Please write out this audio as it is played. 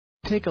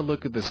Take a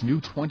look at this new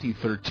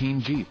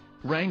 2013 Jeep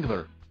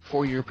Wrangler.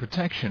 For your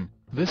protection,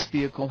 this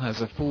vehicle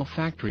has a full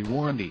factory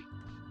warranty.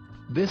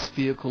 This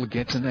vehicle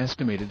gets an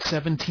estimated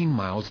 17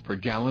 miles per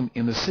gallon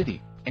in the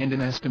city, and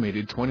an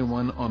estimated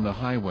 21 on the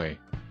highway.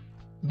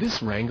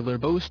 This Wrangler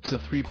boasts a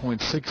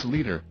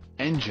 3.6-liter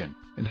engine,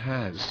 and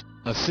has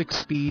a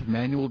 6-speed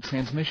manual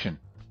transmission.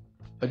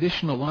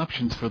 Additional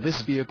options for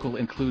this vehicle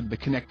include the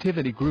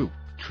connectivity group,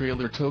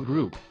 trailer tow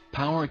group,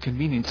 power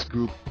convenience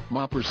group,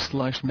 Mopper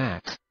slush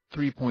mats,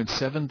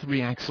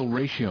 3.73 axle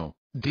ratio,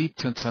 deep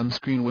tint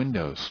sunscreen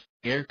windows,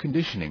 air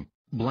conditioning,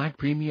 black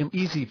premium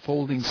easy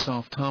folding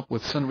soft top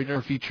with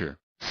sunreader feature,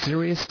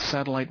 Sirius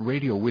satellite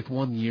radio with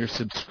 1-year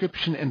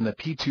subscription, and the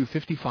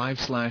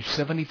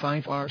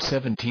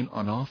P255/75R17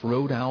 on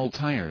off-road owl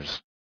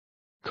tires.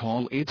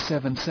 Call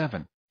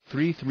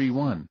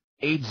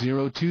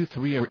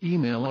 877-331-8023 or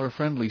email our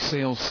friendly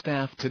sales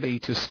staff today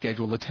to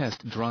schedule a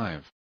test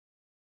drive.